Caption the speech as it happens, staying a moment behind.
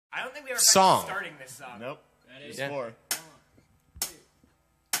I don't think we ever Song. starting this song. Nope. That is There's more.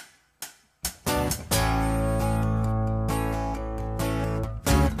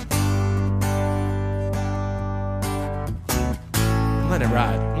 Let it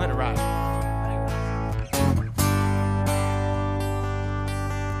ride. Let it ride.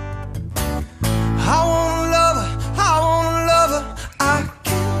 I wanna love her, I wanna love her, I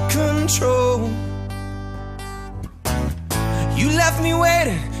can't control. You left me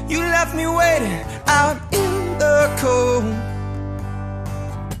waiting out in the cold.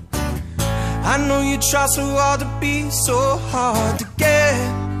 I know you try so hard to be so hard to get,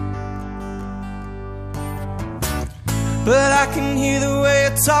 but I can hear the way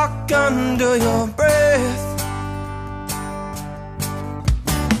you talk under your breath.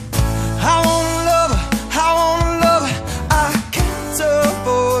 I wanna love her, I can't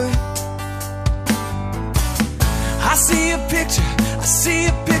avoid. I see a picture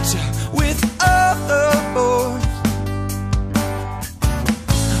with other boys.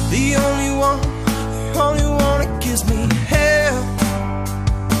 The only one that gives me hell.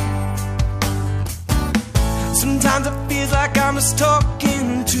 Sometimes it feels like I'm just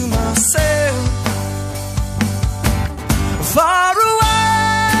talking to myself. Far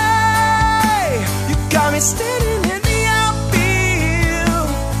away, you got me standing in the outfield.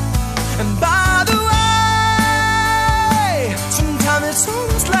 And by the way, sometimes it's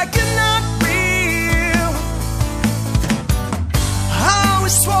almost like you're not real. I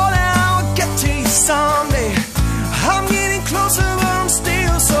always swore that I would get to you someday. I'm getting closer, but I'm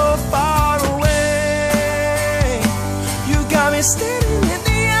still so far away. You got me standing in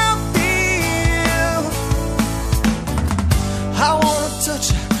the outfield. I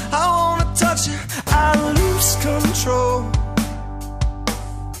wanna touch you, I lose control.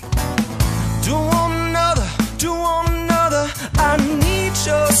 Don't want another, I need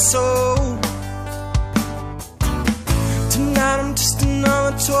your soul. Tonight I'm just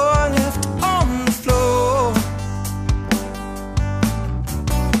another toy left on the floor.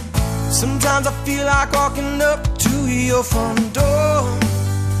 Sometimes I feel like walking up to your front door,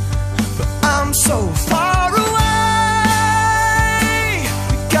 but I'm so far away.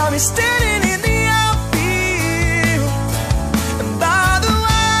 You got me standing in the outfield. And by the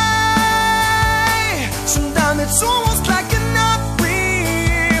way, sometimes it's almost like you're not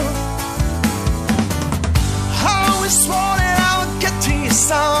real. I always swore that I would get to you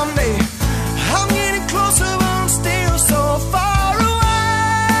someday. I'm getting closer, but I'm still so far away.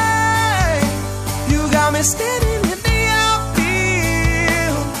 You got me standing in the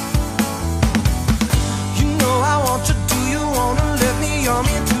outfield. You know I want you, do you wanna let me on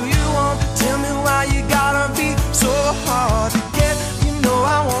me? Do you want to tell me why you gotta be so hard to get? You know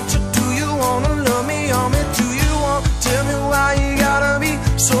I want you, do you wanna love me on me? Do you want to tell me why you gotta be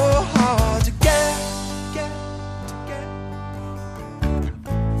so hard to get?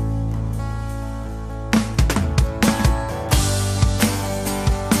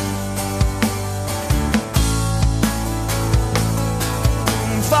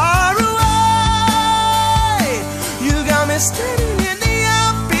 Far away, you got me standing in the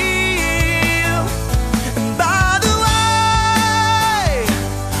outfield. And by the way,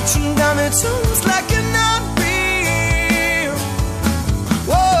 sometimes it's almost like you're not real.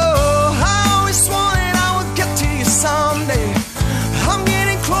 Whoa, I always swore that I would get to you someday. I'm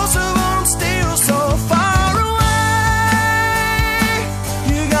getting closer, but I'm still so far away.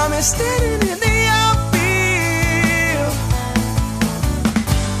 You got me standing in the outfield.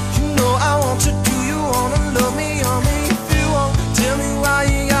 You know I want you, do you wanna love me on me? If you want, tell me why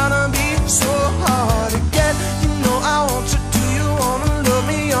you gotta be so hard to get. You know I want you, do you wanna love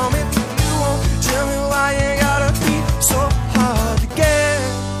me on me? Do you want, tell me why you gotta be so hard to get.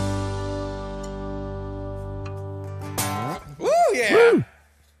 Woo, yeah.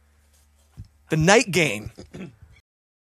 The Night Game.